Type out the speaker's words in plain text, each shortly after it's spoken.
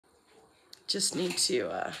Just need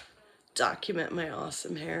to document my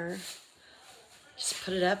awesome hair. Just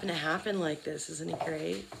put it up and it happened like this. Isn't it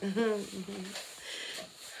great?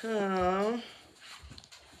 Oh.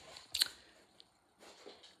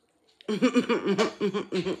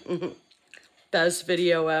 Best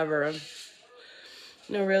video ever.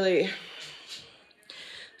 No, really.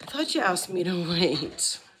 I thought you asked me to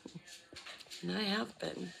wait. And I have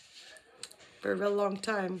been. For a real long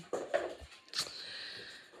time.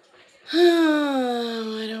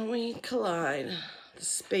 Why don't we collide? The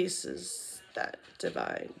spaces that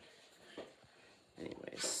divide.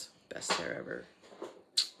 Anyways, best hair ever.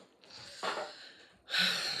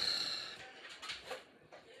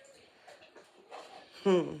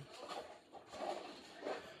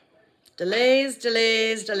 Delays,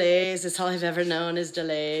 delays, delays. It's all I've ever known is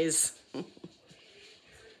delays.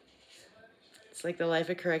 It's like the life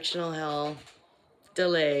of correctional hell.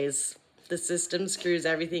 Delays. The system screws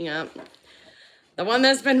everything up. The one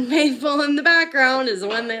that's been faithful in the background is the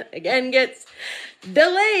one that, again, gets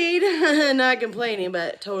delayed. Not complaining,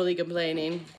 but totally complaining.